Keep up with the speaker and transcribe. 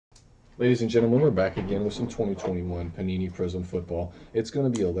Ladies and gentlemen, we're back again with some 2021 Panini Prizm football. It's going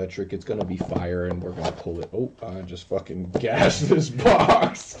to be electric, it's going to be fire, and we're going to pull it. Oh, I just fucking gassed this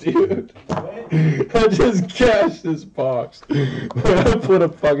box, dude. I just gassed this box. I put a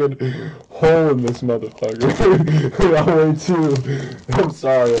fucking hole in this motherfucker. I'll wait too. I'm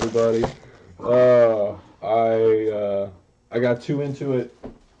sorry, everybody. I got too into it.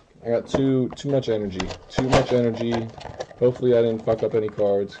 I got too much energy. Too much energy. Hopefully I didn't fuck up any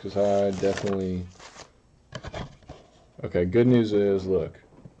cards, because I definitely... Okay, good news is, look.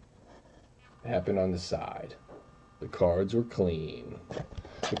 It happened on the side. The cards were clean.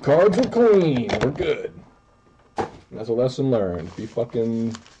 The cards were clean. We're good. And that's a lesson learned. Be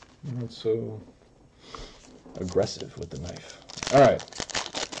fucking not so aggressive with the knife. Alright.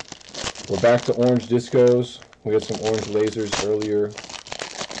 We're back to orange discos. We had some orange lasers earlier.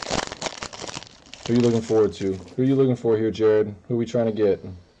 Who are you looking forward to? Who are you looking for here, Jared? Who are we trying to get?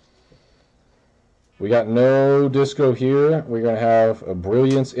 We got no disco here. We're going to have a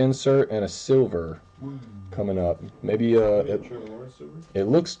brilliance insert and a silver coming up. Maybe it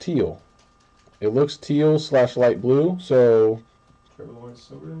looks teal. It looks teal / light blue, so Trevor Lawrence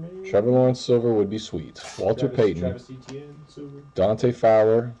silver maybe? Trevor Lawrence silver would be sweet. Walter Payton. Travis Etienne silver. Dante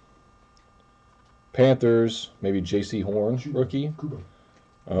Fowler. Panthers, maybe J.C. Horn, Chuba. rookie. Cuba.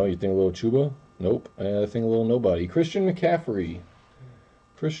 Oh, you think a little Chuba? Nope. I think a little nobody. Christian McCaffrey.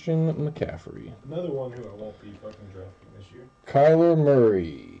 Christian McCaffrey. Another one who I won't be fucking drafting this year. Kyler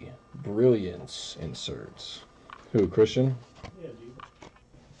Murray. Brilliance inserts. Who, Christian? Yeah,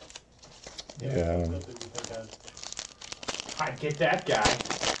 dude. Yeah. I'd get that guy.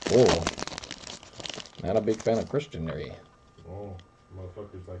 Oh. Not a big fan of Christian Murray. Oh,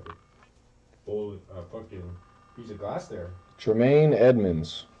 motherfucker's like a full fucking piece of glass there. Tremaine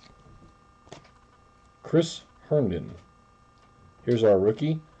Edmonds. Chris Herndon. Here's our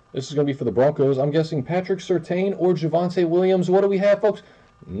rookie. This is going to be for the Broncos. I'm guessing Patrick Surtain or Javonte Williams. What do we have, folks?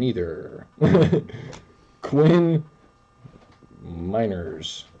 Neither. Quinn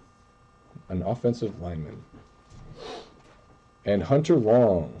Miners. An offensive lineman. And Hunter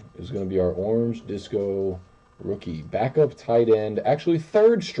Long is going to be our orange disco rookie. Backup tight end. Actually,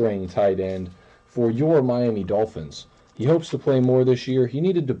 third string tight end for your Miami Dolphins. He hopes to play more this year. He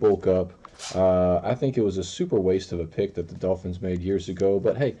needed to bulk up. I think it was a super waste of a pick that the Dolphins made years ago.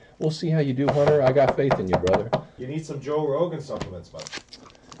 But hey, we'll see how you do, Hunter. I got faith in you, brother. You need some Joe Rogan supplements, bud.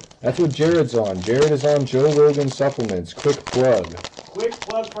 That's what Jared's on. Jared is on Joe Rogan supplements. Quick plug. Quick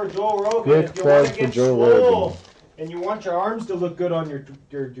plug for Joe Rogan. Quick if you plug want to for get Joe swole Rogan. and you want your arms to look good on your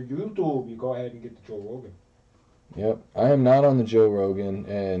YouTube, you go ahead and get the Joe Rogan. Yep. I am not on the Joe Rogan,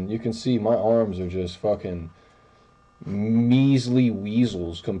 and you can see my arms are just fucking measly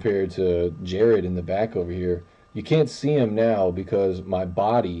weasels compared to Jared in the back over here. You can't see him now because my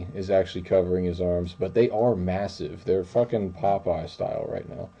body is actually covering his arms, but they are massive. They're fucking Popeye style right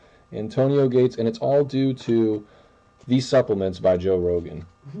now. Antonio Gates, and it's all due to these supplements by Joe Rogan.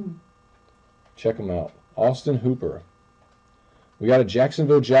 Check them out. Austin Hooper. We got a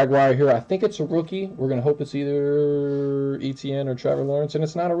Jacksonville Jaguar here. I think it's a rookie. We're going to hope it's either Etienne or Trevor Lawrence, and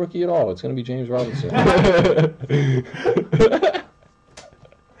it's not a rookie at all. It's going to be James Robinson.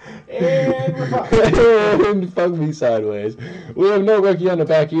 And fuck me sideways. We have no rookie on the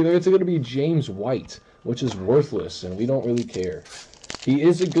back either. It's going to be James White, which is worthless, and we don't really care. He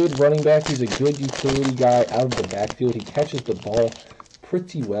is a good running back. He's a good utility guy out of the backfield. He catches the ball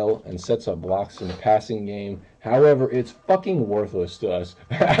pretty well and sets up blocks in the passing game. However, it's fucking worthless to us.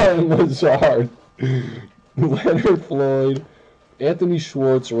 Alan Lazard, Leonard Floyd, Anthony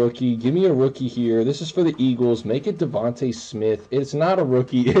Schwartz, rookie. Give me a rookie here. This is for the Eagles. Make it Devontae Smith. It's not a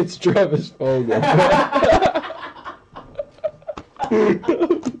rookie. It's Travis Fogel. Man,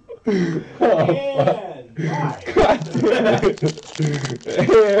 God damn it.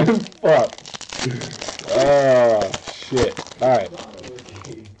 And fuck. Oh, shit. All right.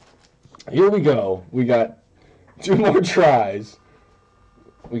 Here we go. We got 2 more tries.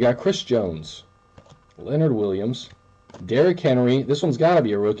 We got Chris Jones, Leonard Williams, Derrick Henry. This one's got to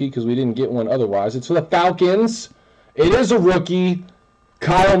be a rookie because we didn't get one otherwise. It's for the Falcons. It is a rookie.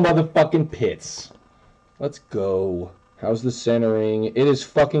 Kyle motherfucking Pitts. Let's go. How's the centering? It is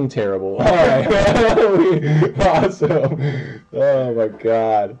fucking terrible. All right. Awesome. Oh, my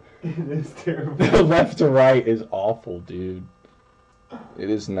God. It is terrible. The left to right is awful, dude. It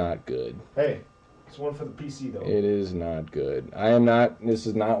is not good. Hey, it's one for the PC, though. It is not good. I am not. This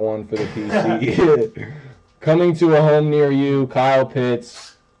is not one for the PC. Coming to a home near you, Kyle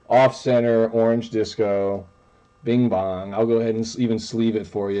Pitts, off center, orange disco, bing bong. I'll go ahead and even sleeve it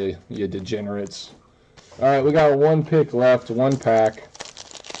for you, you degenerates. All right, we got 1 pick left, 1 pack.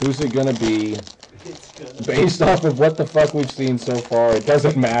 Who's it gonna be? It's gonna Based off of what the fuck we've seen so far, it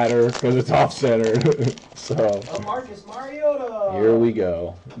doesn't matter because it's off-center. So Marcus Mariota. here we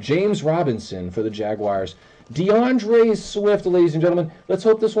go. James Robinson for the Jaguars. DeAndre Swift, ladies and gentlemen. Let's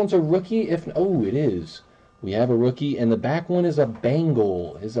hope this one's a rookie. Oh, it is. We have a rookie, and the back one is a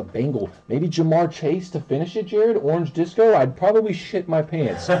Bengal. Maybe Jamar Chase to finish it, Jared? Orange Disco? I'd probably shit my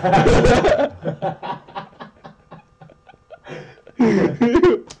pants.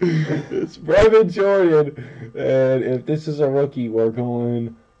 It's Brevin Jordan. And if this is a rookie, we're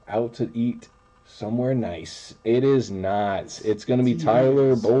going out to eat somewhere nice. It is not. It's going to be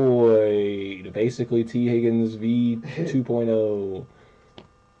Tyler Boyd. Basically T. Higgins v 2.0.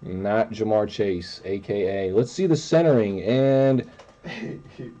 Not Jamar Chase, a.k.a. Let's see the centering. And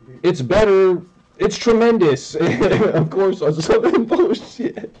it's better. It's tremendous. Of course, on Southern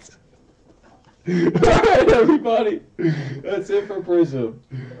bullshit. Alright, everybody. That's it for Prizm.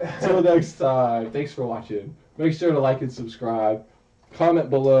 Until next time. Thanks for watching. Make sure to like and subscribe. Comment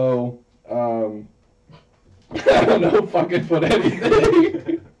below. I don't know, fucking put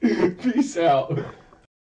anything. Peace out.